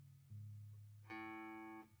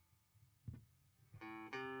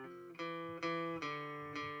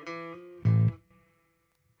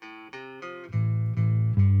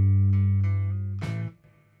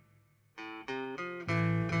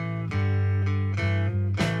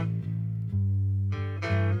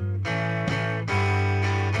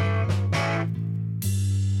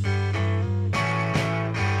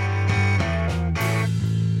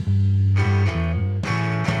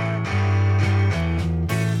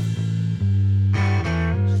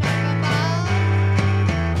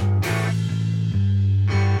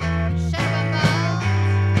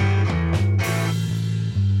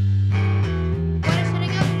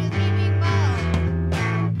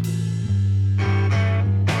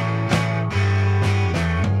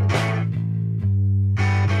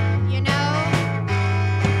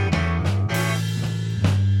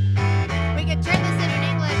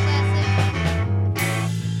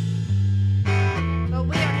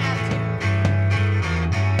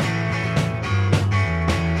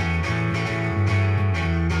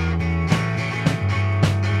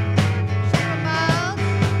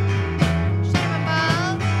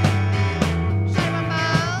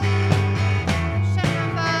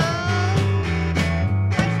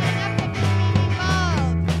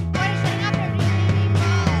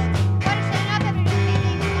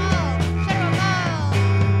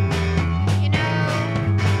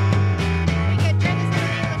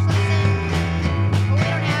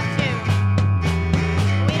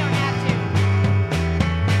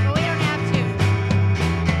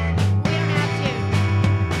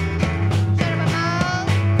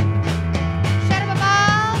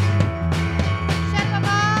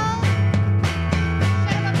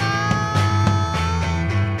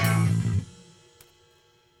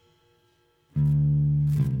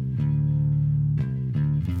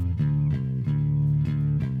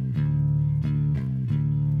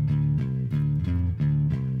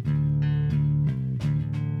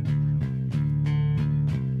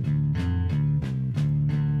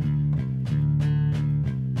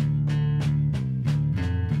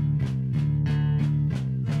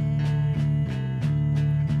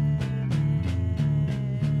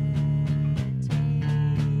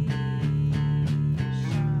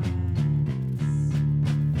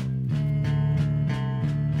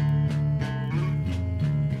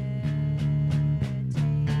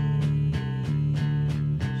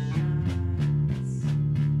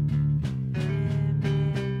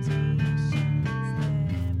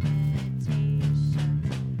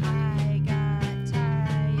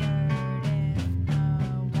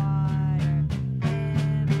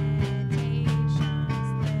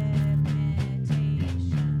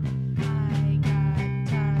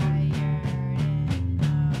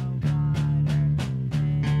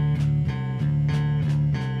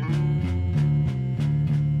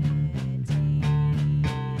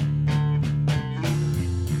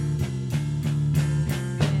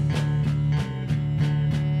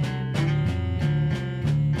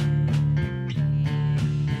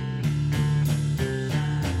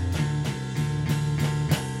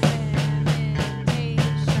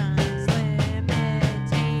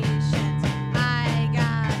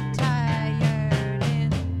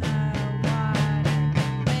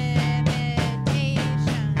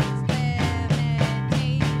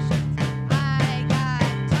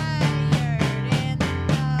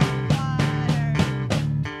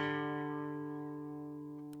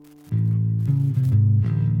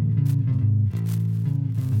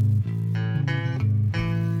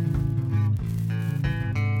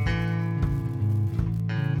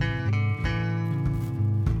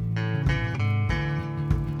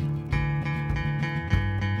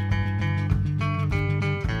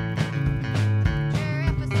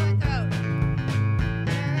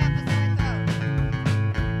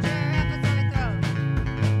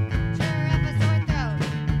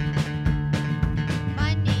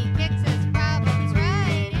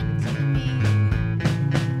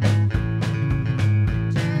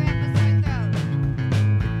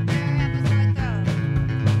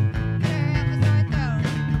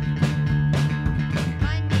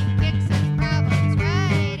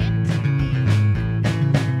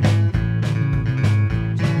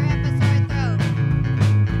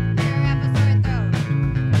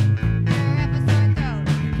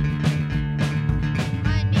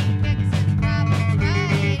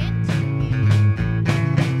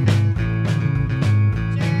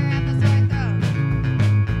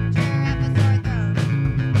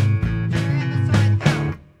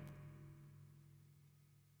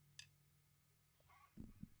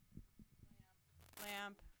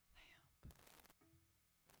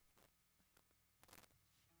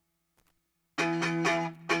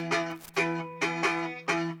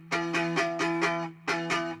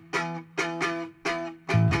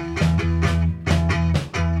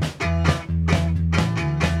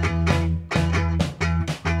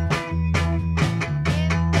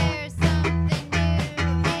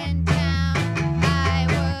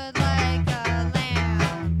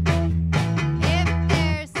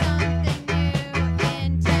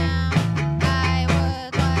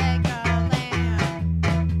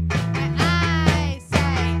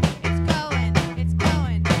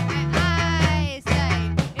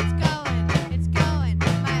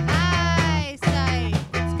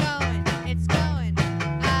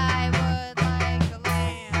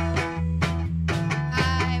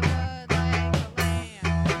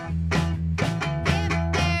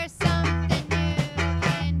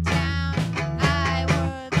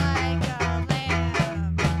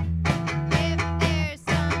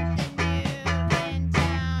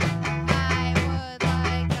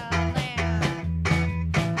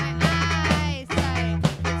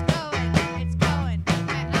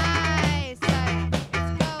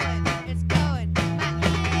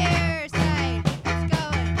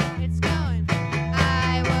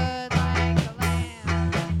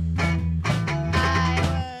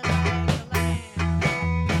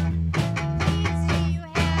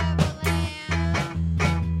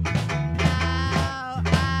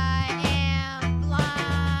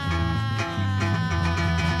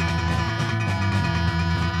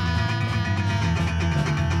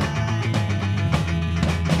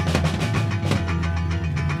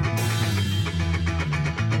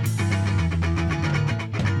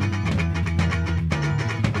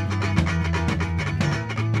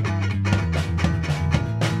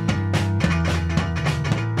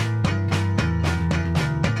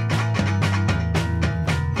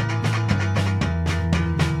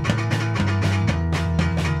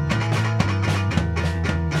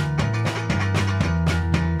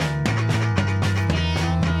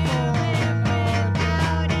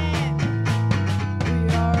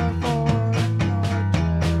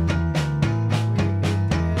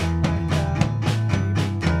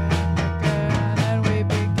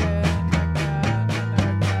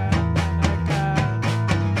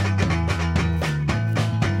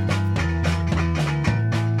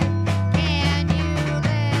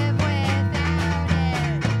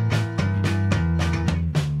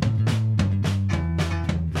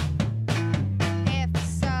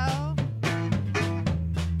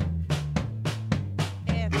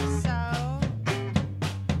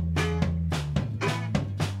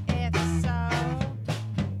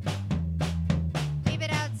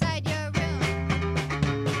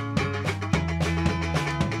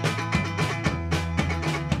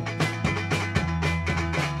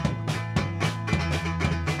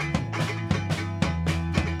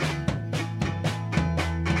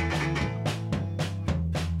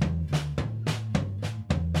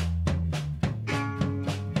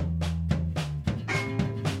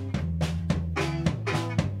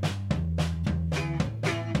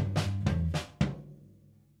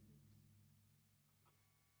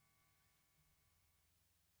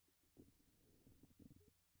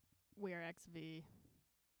We are XV.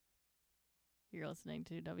 You're listening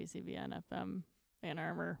to WCBN FM Ann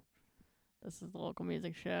Arbor. This is the local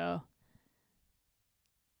music show.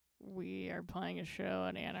 We are playing a show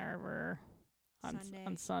in Ann Arbor on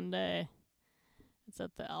Sunday. It's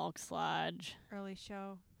at the Elks Lodge. Early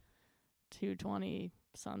show. 2:20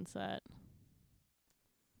 Sunset.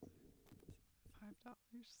 $5.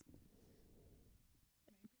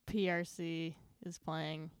 PRC is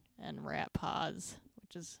playing, and Rat Paws,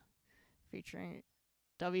 which is featuring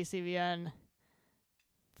WCBN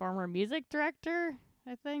former music director,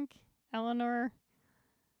 I think, Eleanor.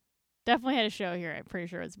 Definitely had a show here. I'm pretty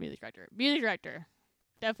sure it's music director. Music director.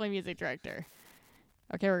 Definitely music director.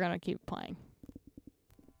 Okay, we're going to keep playing.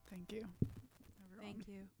 Thank you, everyone. Thank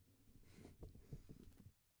you.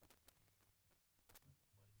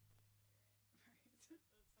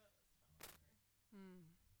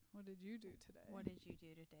 What did you do today? What did you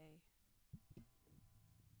do today?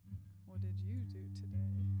 What did you do today?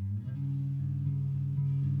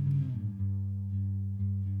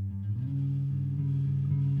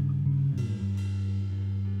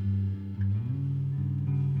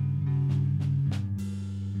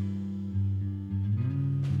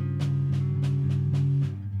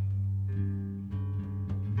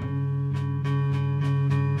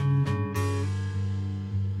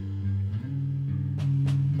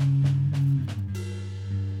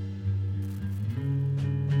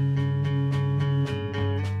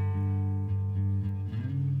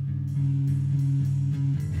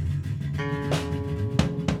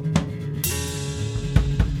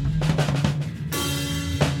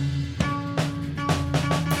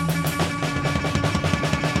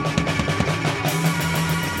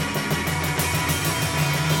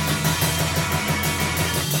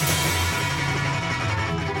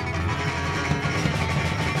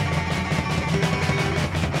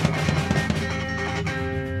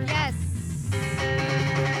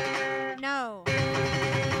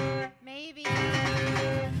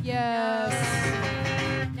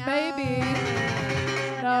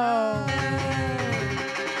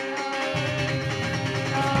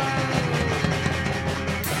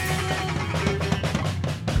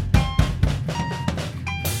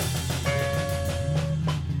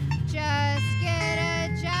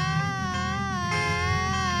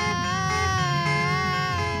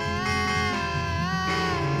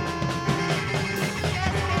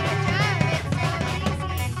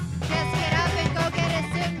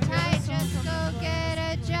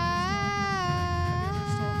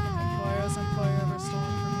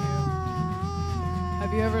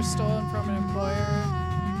 Have you ever stolen from an employer?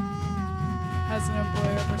 Has an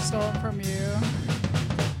employer ever stolen from you?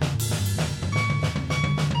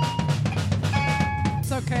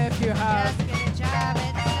 It's okay if you have. Just get a job.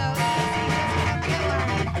 It's so easy. Just get one.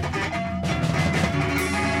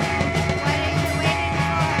 What are you waiting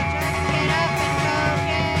for? Just get up and go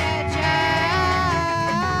get a job.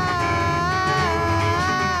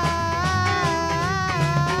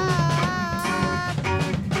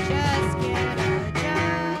 Just get a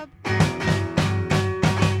job.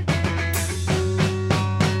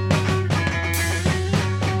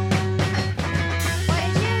 What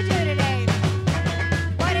did you do today?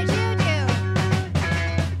 What did you do?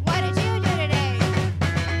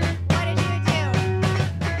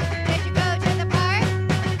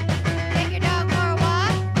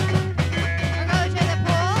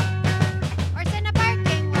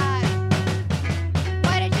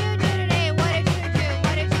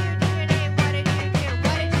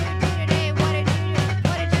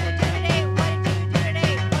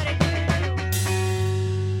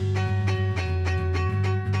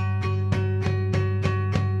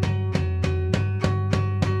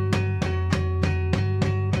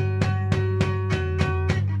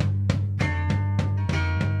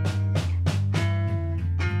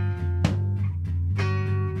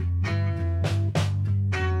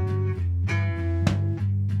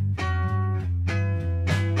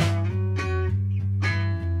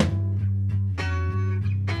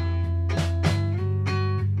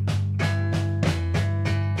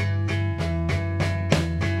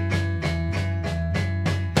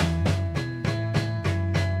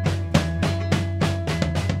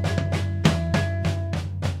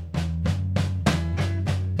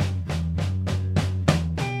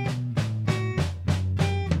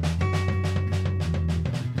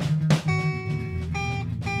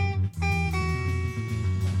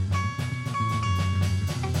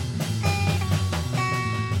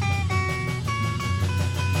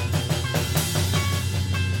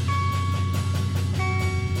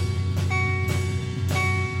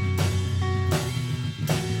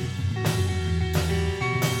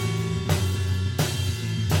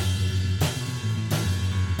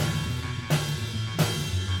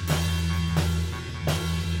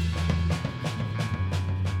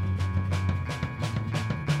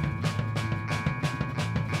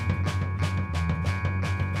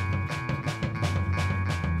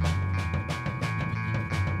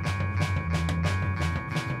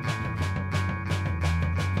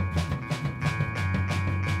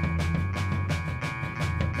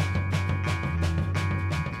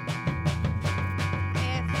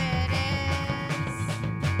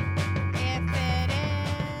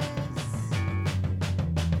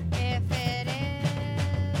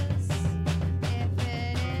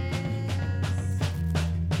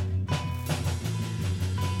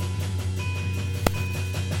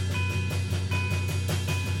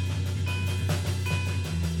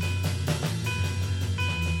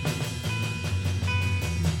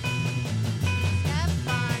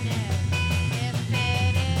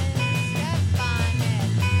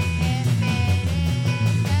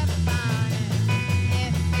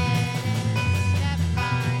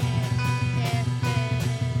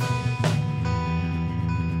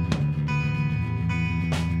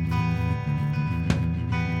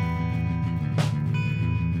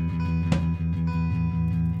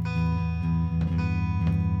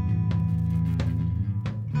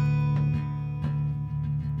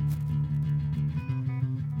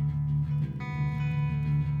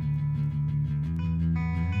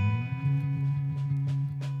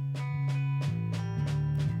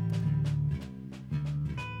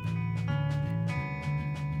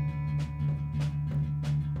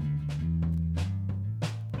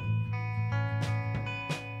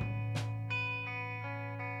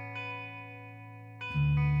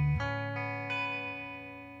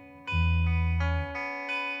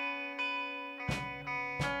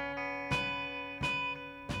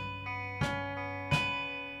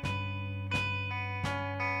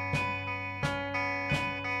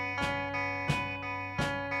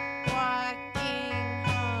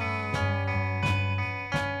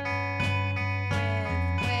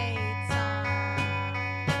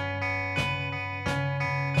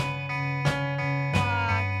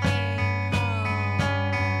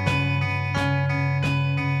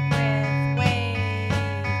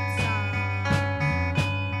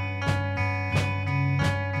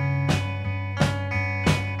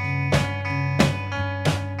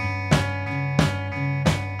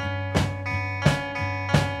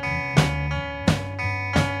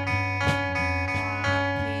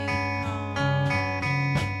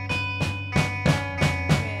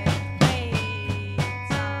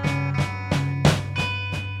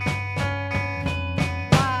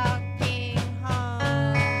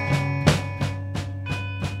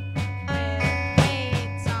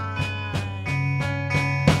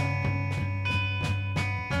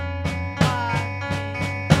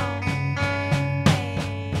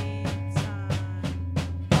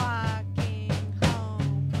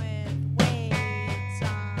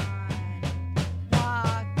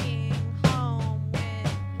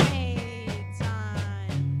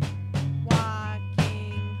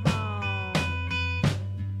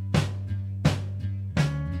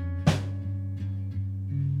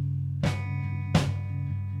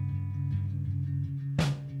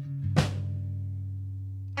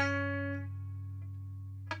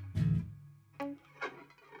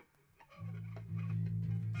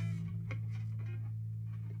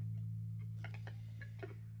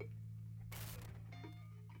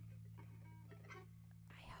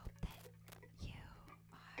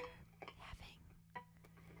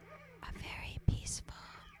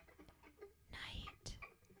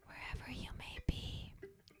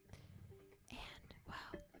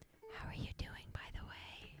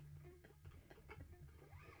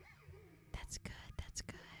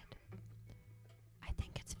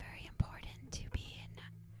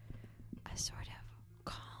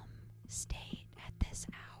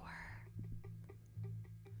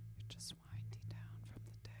 Just winding down from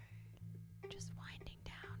the day. Just winding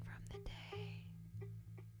down from the day.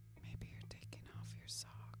 Maybe you're taking off your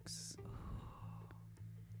socks. Ooh.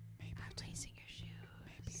 Maybe Unlacing your shoes.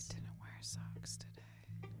 Maybe you didn't wear socks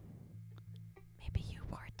today. Maybe you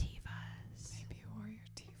wore Tivas. Maybe you wore your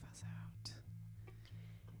Tivas out.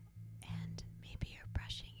 And maybe you're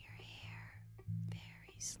brushing your hair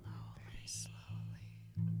very slowly. Very slowly.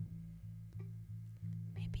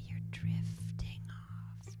 Maybe you're drifting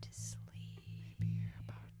off to sleep. Maybe you're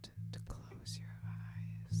about to close your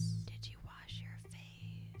eyes. Did you wash your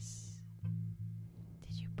face?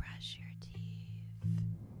 Did you brush your teeth?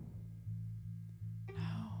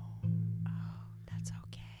 No. Oh, that's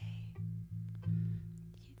okay.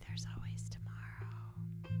 There's always tomorrow.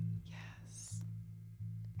 Yes.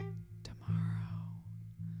 Tomorrow.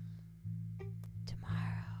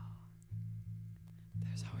 Tomorrow.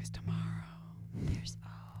 There's always tomorrow. There's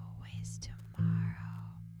always tomorrow.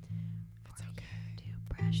 It's For okay. you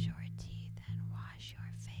to brush your teeth and wash your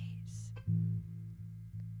face.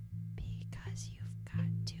 Because you've got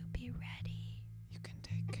to be ready You can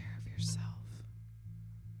take care of yourself.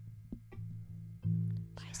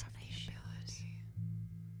 by You some have the nice shoes ability.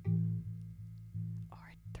 or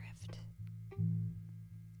thrift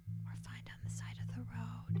or find on the side of the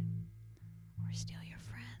road or steal your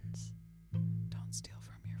friends. Don't steal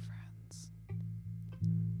from your friends.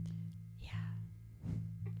 Yeah,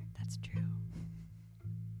 that's true.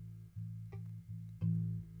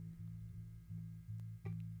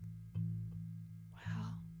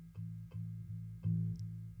 Well,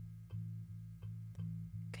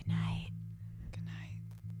 good night. Good night.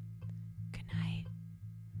 Good night.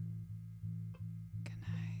 Good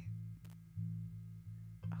night.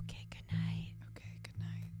 Okay, good night. Okay, good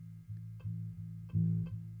night.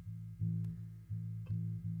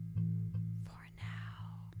 For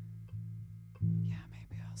now. Yeah,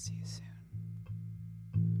 maybe I'll see you soon.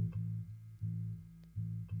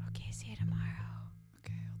 Okay, see you tomorrow.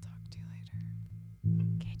 Okay, I'll talk to you later.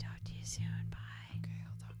 Okay, talk to you soon. Bye. Okay,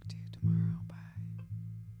 I'll talk to you tomorrow. Bye.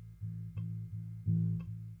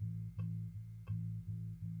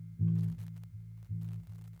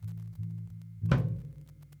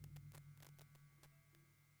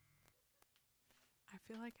 I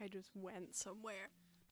feel like I just went somewhere.